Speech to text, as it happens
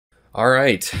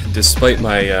Alright, despite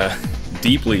my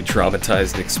deeply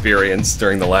traumatized experience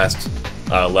during the last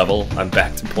level, I'm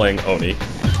back to playing Oni.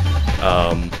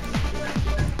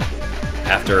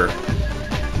 After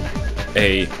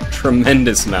a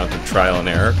tremendous amount of trial and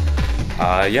error,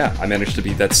 yeah, I managed to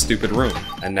beat that stupid room.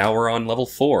 And now we're on level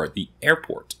 4, the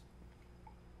airport.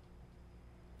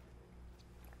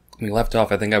 When we left off,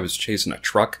 I think I was chasing a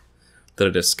truck that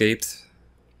had escaped,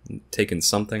 taken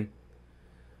something.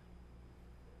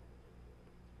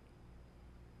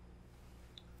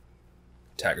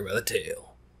 Tiger by the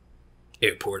tail.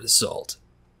 Airport assault.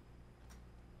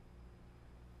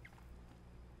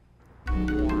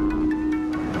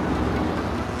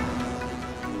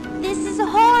 This is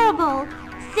horrible!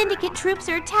 Syndicate troops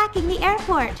are attacking the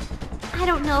airport. I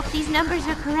don't know if these numbers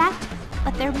are correct,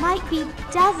 but there might be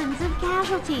dozens of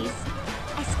casualties.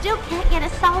 I still can't get a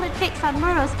solid fix on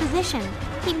Muro's position.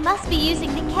 He must be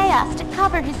using the chaos to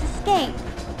cover his escape.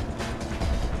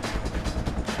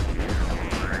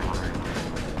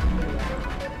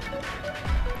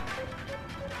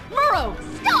 Muro,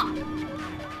 stop!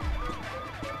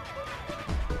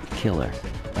 Killer,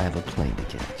 I have a plane to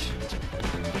catch.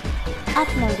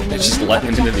 Uploading. They just let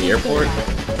him into the airport?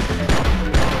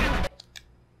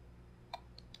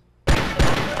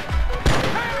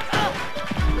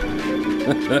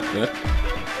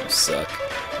 You suck.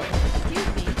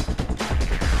 Excuse me.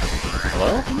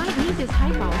 Hello? You might need this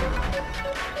hypo.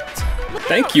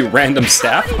 Thank you, random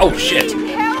staff. Oh shit!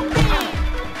 Help me!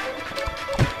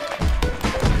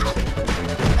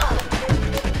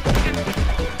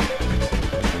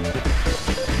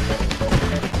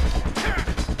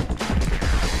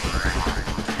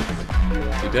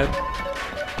 Is he dead?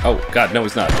 Oh god, no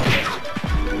he's not.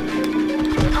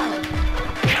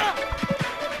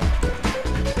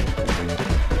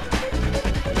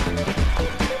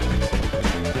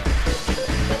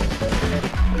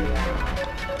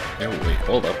 Oh wait,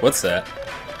 hold up, what's that?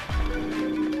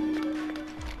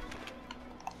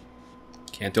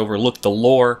 Can't overlook the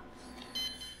lore.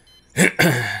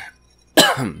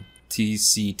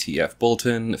 TCTF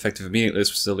Bulletin. Effective immediately, this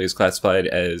facility is classified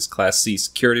as Class C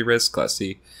security risk. Class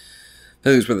C.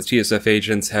 Facilities where the TSF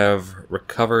agents have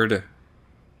recovered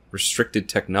restricted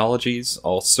technologies.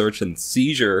 All search and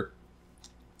seizure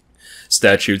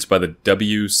statutes by the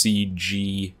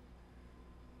WCG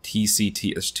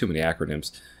TCT. There's too many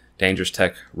acronyms. Dangerous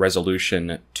Tech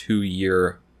Resolution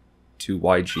 2-year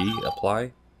 2YG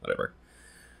apply? Whatever.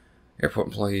 Airport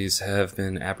employees have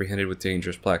been apprehended with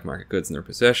dangerous black market goods in their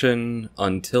possession.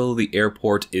 Until the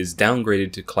airport is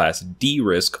downgraded to Class D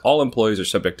risk, all employees are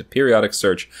subject to periodic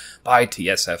search by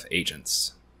TSF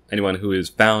agents. Anyone who is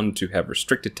found to have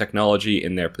restricted technology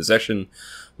in their possession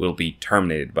will be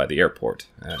terminated by the airport.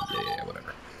 Yeah,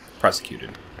 whatever.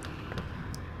 Prosecuted.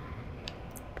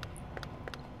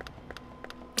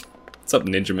 What's up,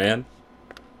 Ninja Man?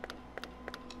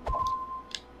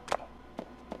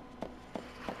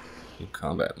 New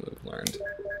combat move learned.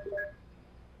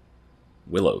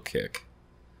 Willow kick.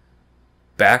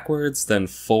 Backwards, then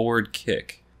forward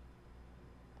kick.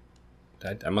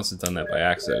 I must have done that by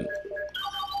accident.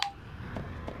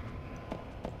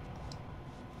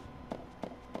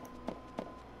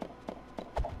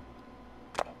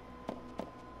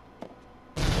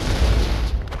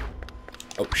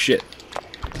 Oh shit.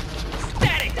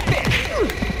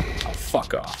 Oh,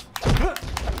 fuck off.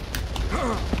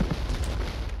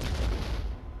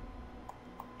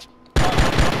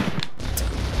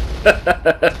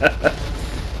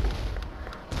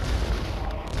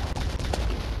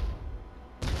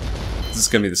 Is this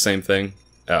gonna be the same thing?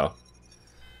 Oh.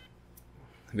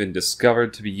 I've been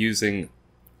discovered to be using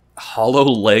hollow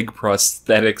leg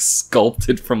prosthetics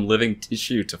sculpted from living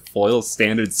tissue to foil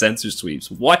standard sensor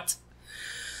sweeps. What?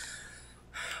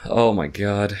 Oh my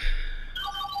god.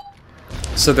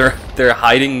 So they're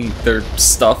hiding their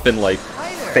stuff in like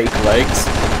fake legs?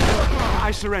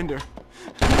 I surrender.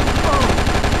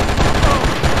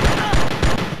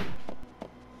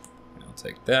 I'll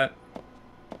take that.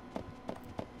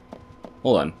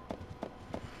 Hold on.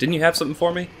 Didn't you have something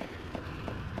for me?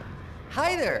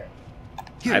 Hi there.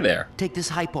 Here, Hi there. Take this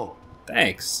hypo.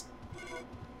 Thanks.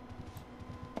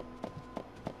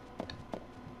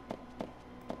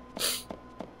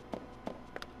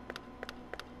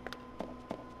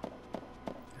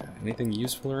 Anything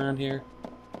useful around here?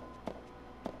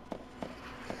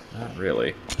 Not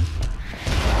really.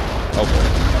 Oh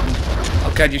boy.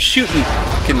 Oh god, you're shooting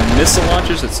fucking missile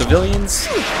launchers at civilians?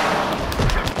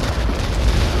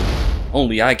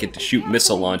 Only I get to shoot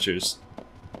missile launchers.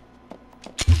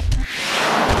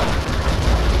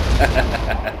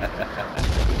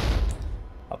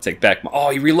 I'll take back my... Oh,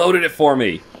 he reloaded it for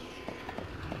me!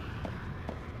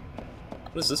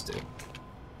 What does this do?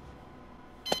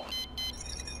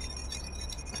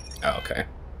 Oh, okay.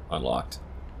 Unlocked.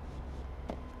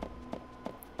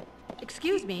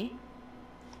 Excuse me.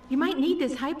 You might need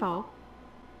this hypo.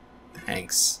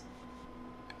 Thanks.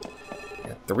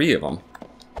 Got 3 of them.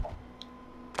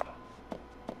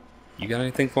 You got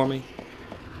anything for me?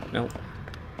 No.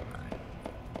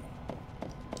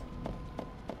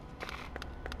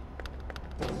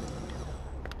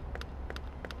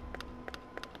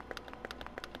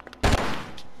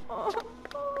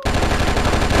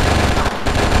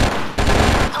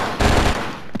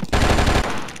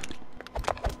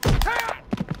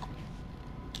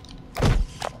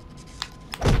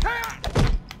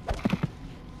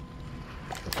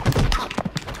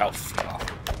 Oh, fuck off.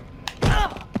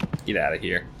 Get out of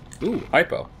here. Ooh,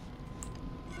 hypo.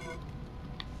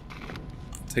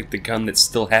 Take the gun that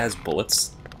still has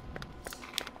bullets.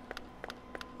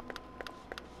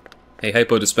 Hey,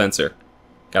 hypo dispenser.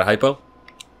 Got a hypo?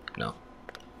 No.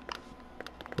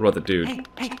 What about the dude?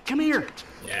 Hey, come here.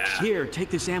 Yeah. Here, take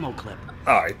this ammo clip.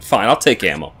 Alright, fine, I'll take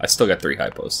ammo. I still got 3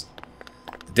 hypos.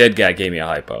 The dead guy gave me a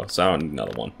hypo, so I don't need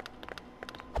another one.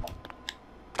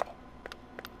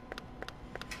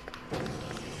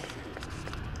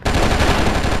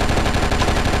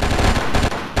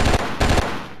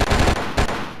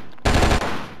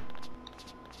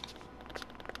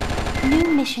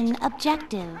 New mission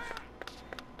objective.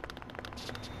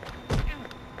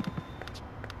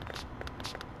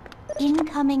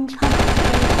 Incoming compass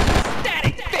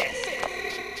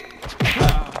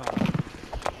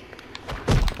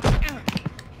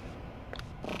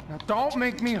Now don't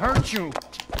make me hurt you.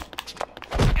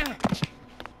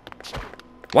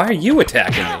 Why are you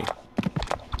attacking me?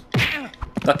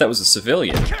 Thought that was a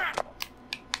civilian.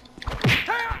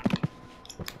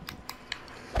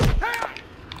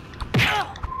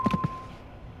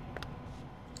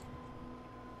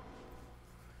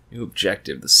 New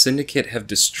objective. The Syndicate have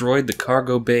destroyed the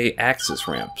cargo bay access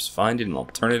ramps. Find an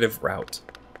alternative route.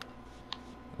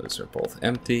 Those are both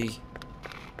empty.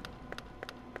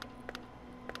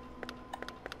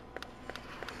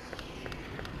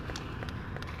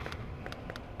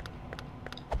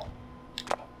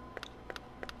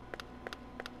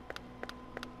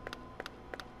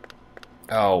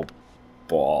 Oh,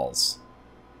 balls.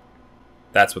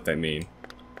 That's what they mean.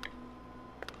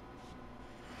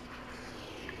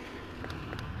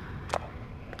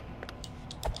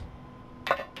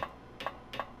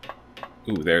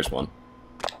 Ooh, there's one.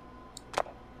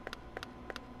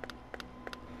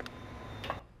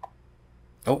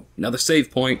 Oh, another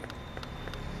save point.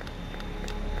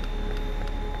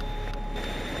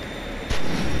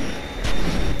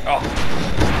 Oh,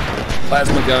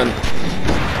 plasma gun.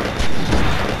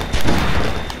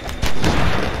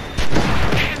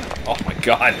 Oh my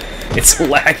god, it's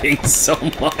lagging so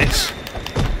much.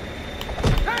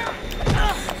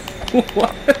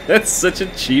 What? That's such a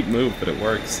cheap move, but it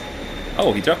works.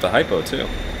 Oh, he dropped the hypo too.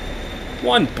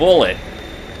 1 bullet.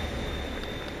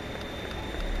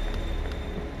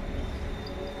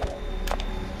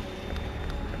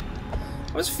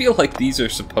 I always feel like these are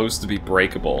supposed to be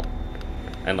breakable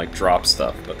and like drop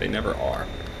stuff, but they never are.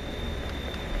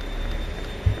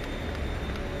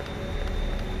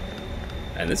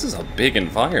 And this is a big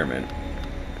environment.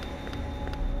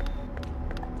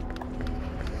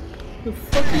 What the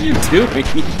fuck are you doing?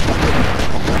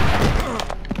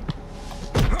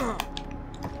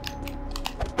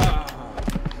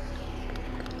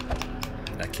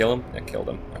 Did that kill him? That killed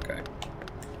him. Okay.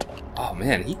 Oh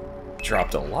man, he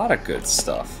dropped a lot of good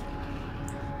stuff.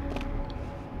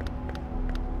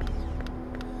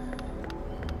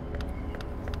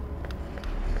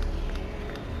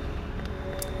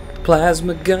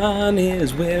 Plasma gun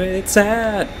is where it's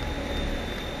at.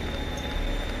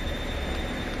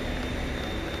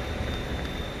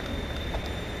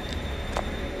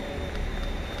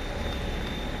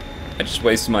 I just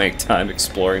waste my time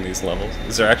exploring these levels.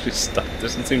 Is there actually stuff? There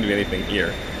doesn't seem to be anything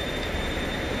here.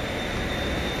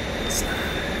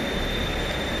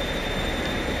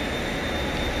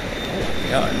 Oh my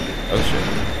god. Oh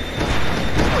shit.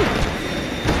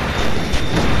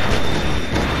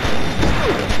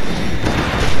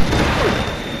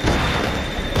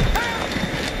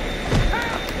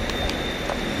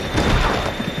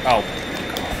 Oh.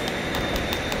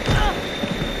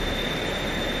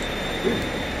 Ooh,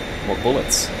 more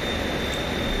bullets.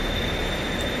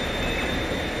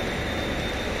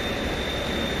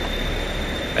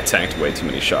 I tanked way too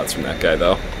many shots from that guy,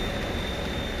 though.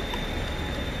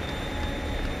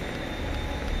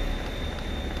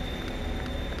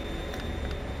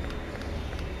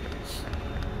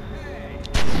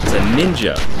 It's a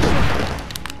ninja.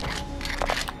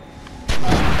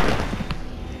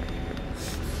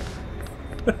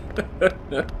 New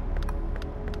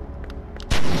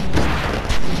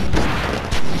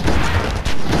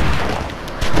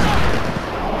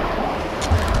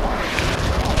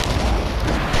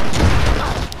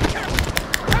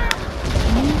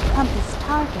compass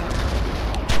target.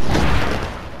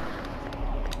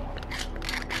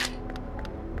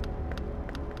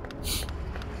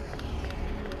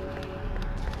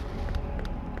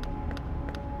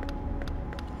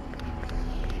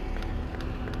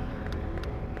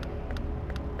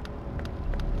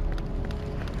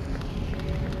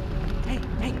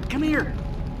 Hey, come here.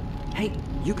 Hey,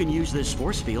 you can use this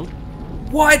force field.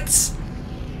 What?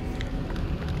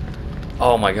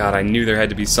 Oh my god, I knew there had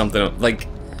to be something. Like,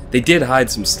 they did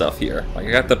hide some stuff here. Like,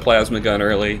 I got the plasma gun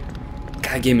early.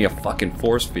 Guy gave me a fucking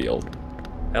force field.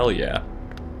 Hell yeah.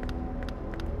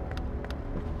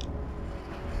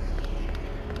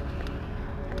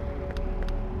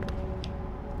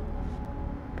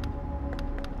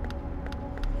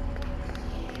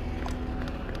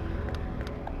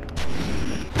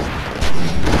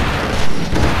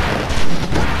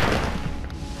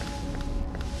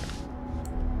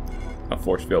 A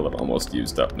force field I've almost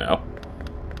used up now.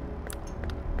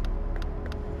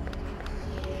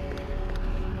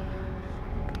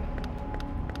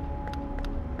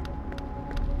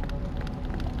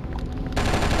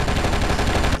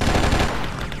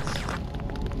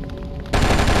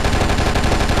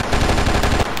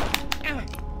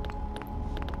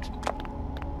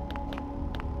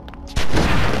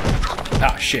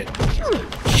 Ah, shit.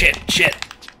 Shit.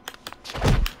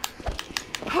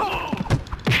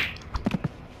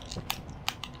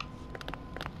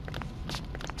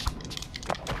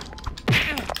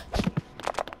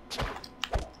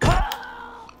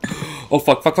 Oh,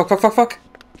 fuck.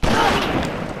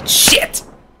 Shit!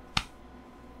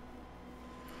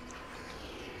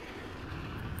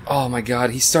 Oh my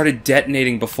god, he started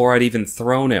detonating before I'd even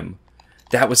thrown him.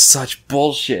 That was such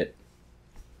bullshit.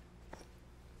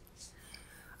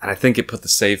 And I think it put the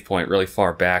save point really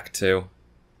far back, too.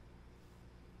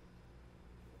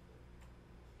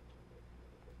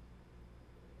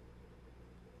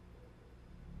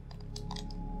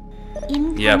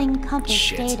 Incoming compass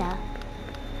Shit. data.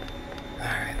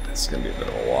 Alright, this is gonna be a bit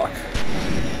of a walk.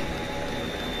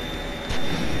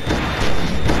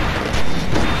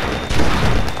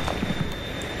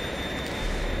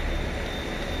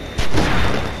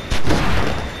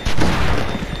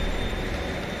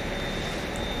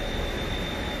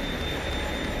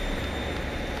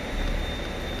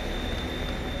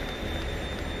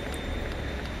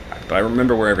 But I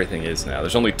remember where everything is now.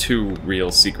 There's only 2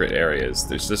 real secret areas.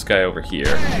 There's this guy over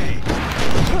here.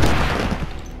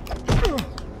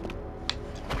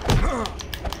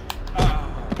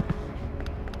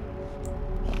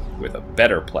 With a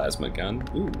better plasma gun.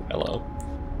 Ooh, hello.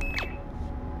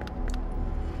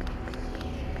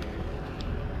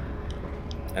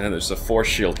 And then there's a force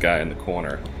shield guy in the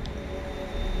corner.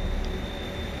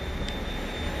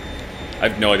 I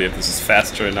have no idea if this is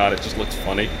faster or not, it just looks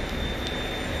funny.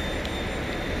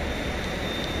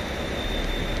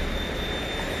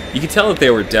 You can tell that they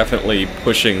were definitely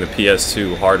pushing the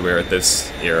PS2 hardware at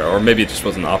this era, or maybe it just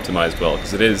wasn't optimized well,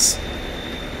 because it is,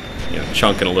 you know,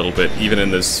 chunking a little bit, even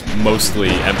in this mostly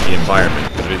empty environment,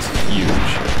 but it is huge.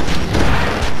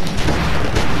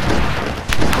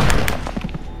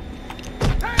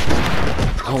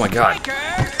 Oh my god.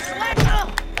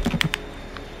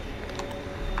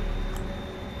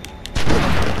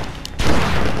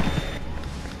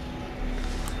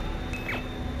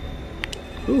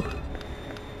 Whew.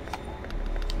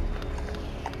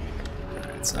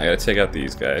 Alright, so I gotta take out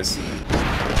these guys.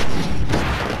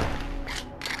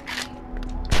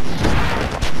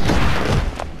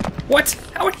 What?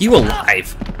 How are you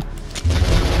alive?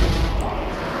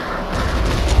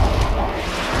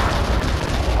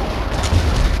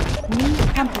 New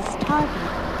compass target.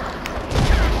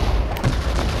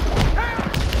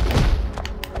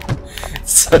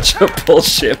 It's such a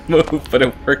bullshit move, but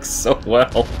it works so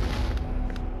well.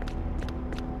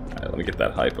 Alright, let me get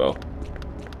that hypo.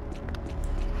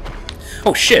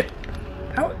 Oh shit!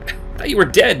 How? I thought you were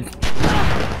dead!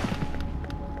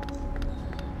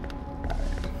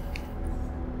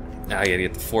 Now I gotta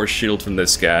get the force shield from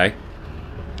this guy.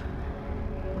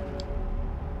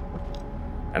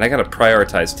 And I gotta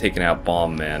prioritize taking out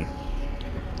Bomb Man.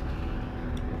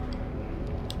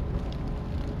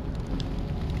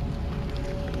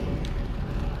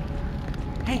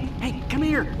 Hey, come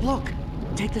here. Look.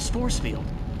 Take this force field.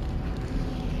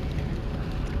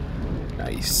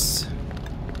 Nice.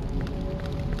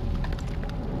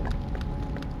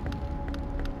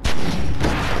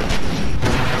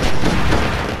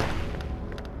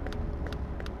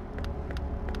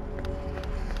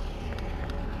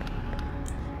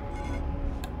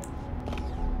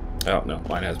 Oh, no.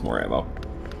 Mine has more ammo.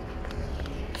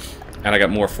 And I got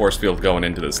more force field going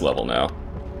into this level now.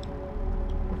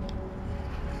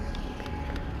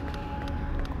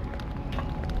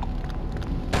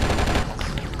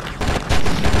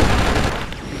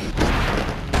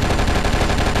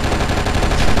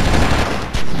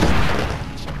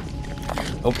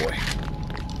 Oh boy.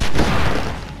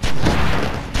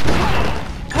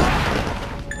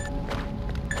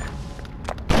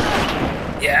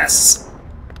 Yes!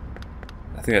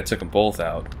 I think I took them both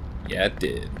out. Yeah, it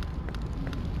did.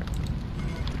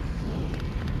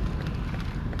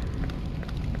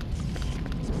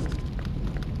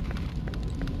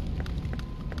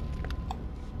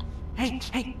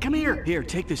 Hey, come here. Here,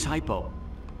 take this hypo.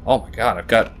 Oh my god, I've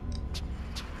got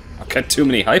too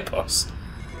many hypos.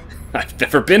 I've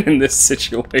never been in this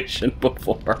situation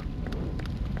before.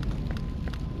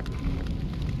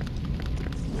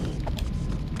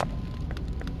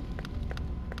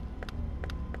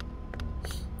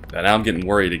 And now I'm getting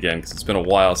worried again, because it's been a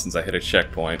while since I hit a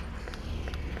checkpoint.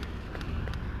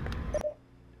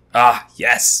 Ah,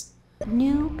 yes!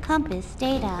 New compass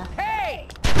data.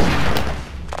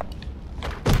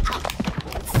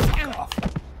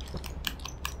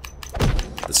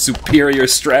 The superior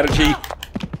strategy.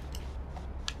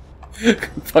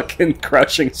 Fucking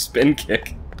crouching spin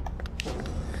kick.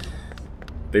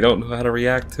 They don't know how to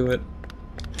react to it.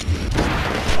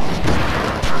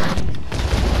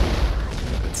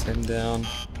 That's him down.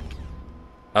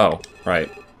 Oh,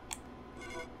 right.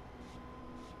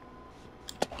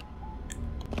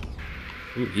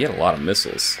 Ooh, he had a lot of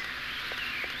missiles.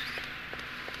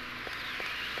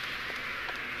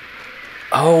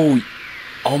 Oh!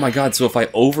 Oh my god, so if I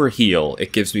overheal,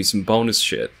 it gives me some bonus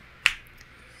shit.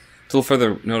 Till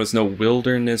further notice, no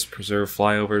wilderness preserve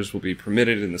flyovers will be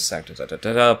permitted in the sector.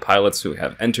 Pilots who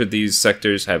have entered these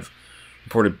sectors have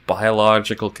reported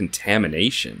biological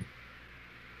contamination.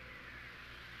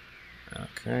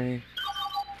 Okay.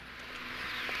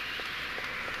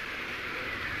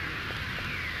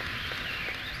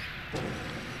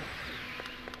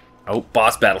 Oh,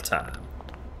 boss battle time.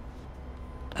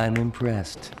 I'm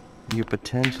impressed. Your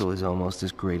potential is almost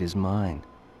as great as mine.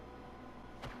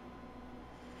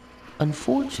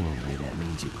 Unfortunately, that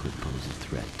means you could pose a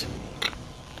threat to me.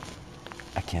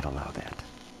 I can't allow that.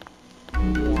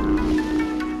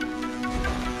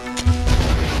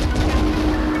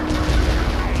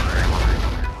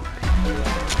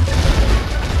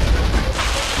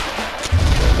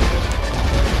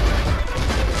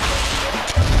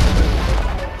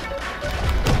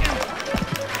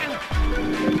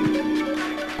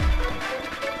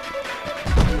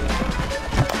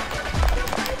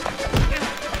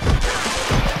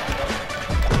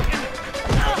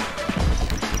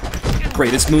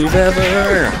 Greatest move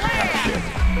ever!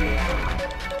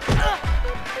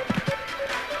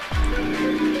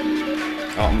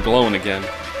 Oh, I'm glowing again.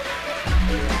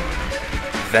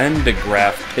 Van de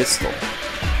Graaff pistol.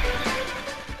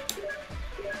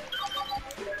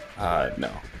 No.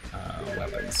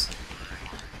 Weapons.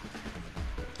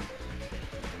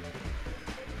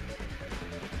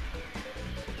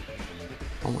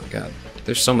 Oh my god.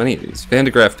 There's so many of these. Van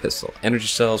de Graaff pistol. Energy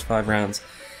cells, 5 rounds.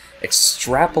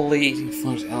 Extrapolating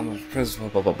blah,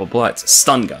 blah, blah, blah, blah. It's a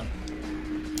stun gun.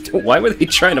 Why were they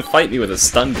trying to fight me with a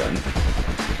stun gun?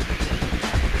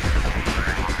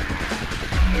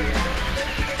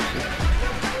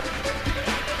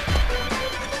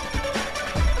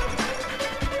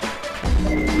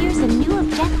 Here's a new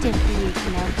objective for you,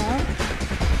 Pinocchio.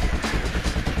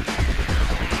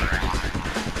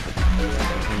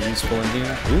 Anything useful in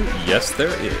here? Ooh, yes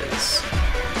there is.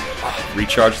 Oh,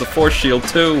 recharge the force shield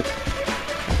too.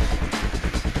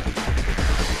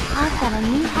 I've got a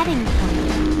new heading for you.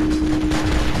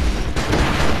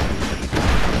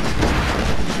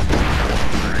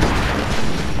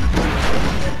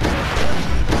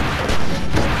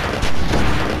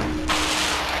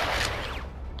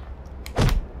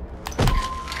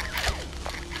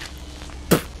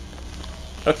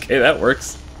 Okay, that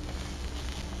works.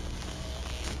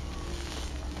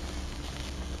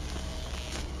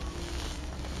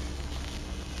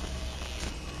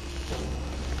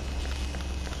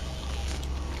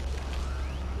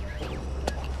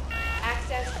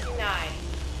 Access denied.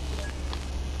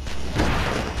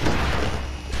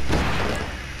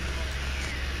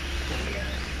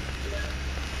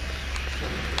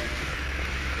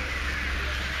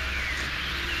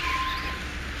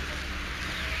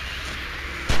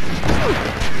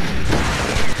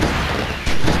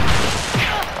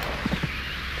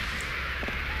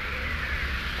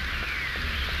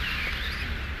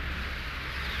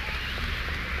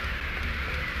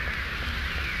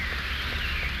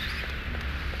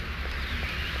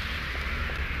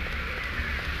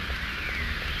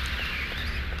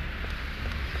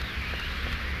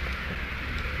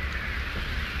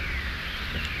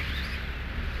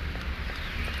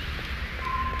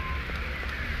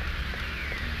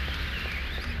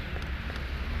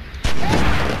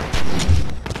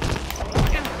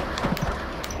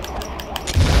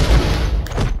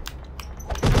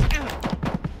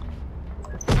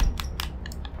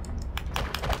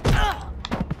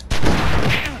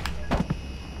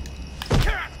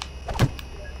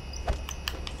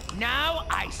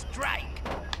 I strike.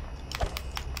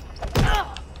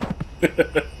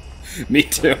 Me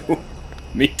too.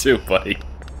 Me too, buddy.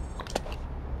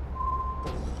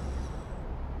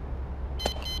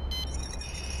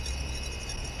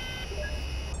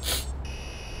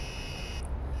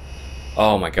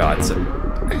 Oh my god, so...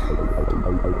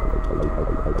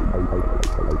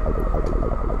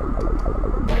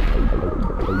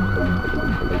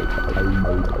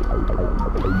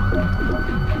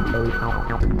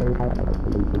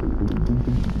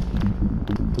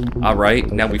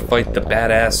 Alright, now we fight the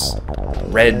badass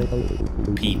red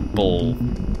people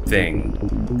thing.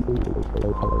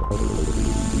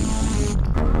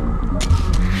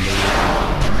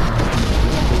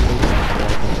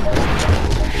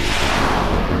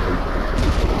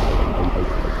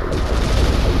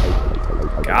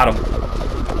 Got him.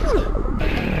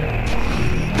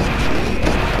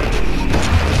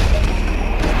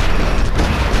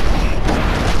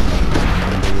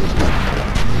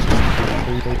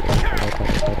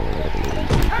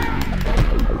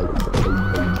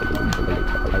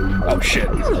 Oh shit.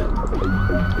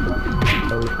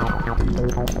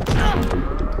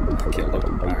 Killed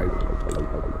him. Alright.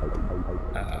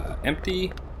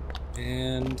 Empty.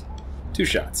 And 2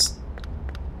 shots.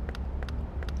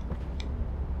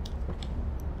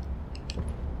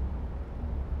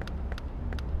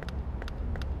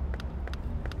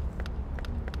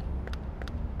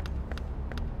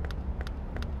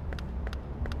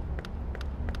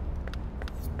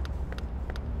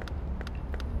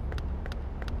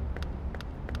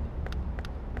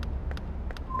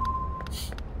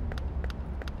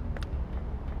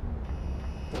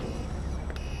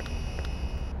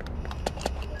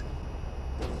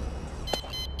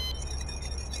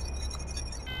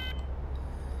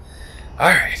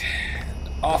 Alright,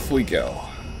 off we go.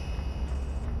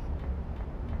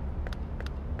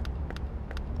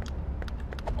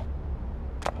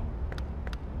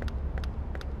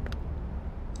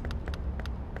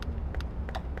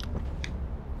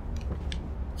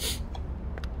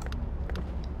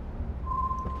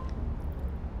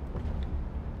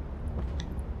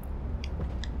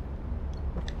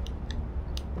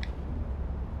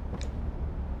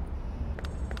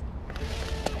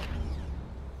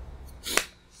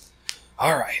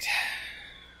 Alright.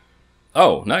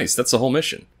 Oh, nice. That's the whole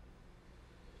mission.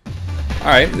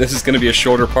 Alright, this is going to be a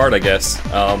shorter part, I guess.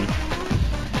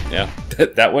 Yeah,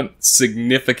 that went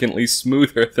significantly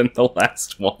smoother than the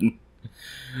last one.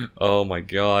 Oh my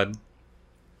god.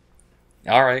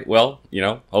 Alright, well, you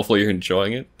know, hopefully you're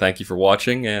enjoying it. Thank you for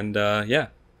watching, and yeah,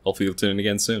 hopefully you'll tune in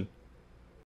again soon.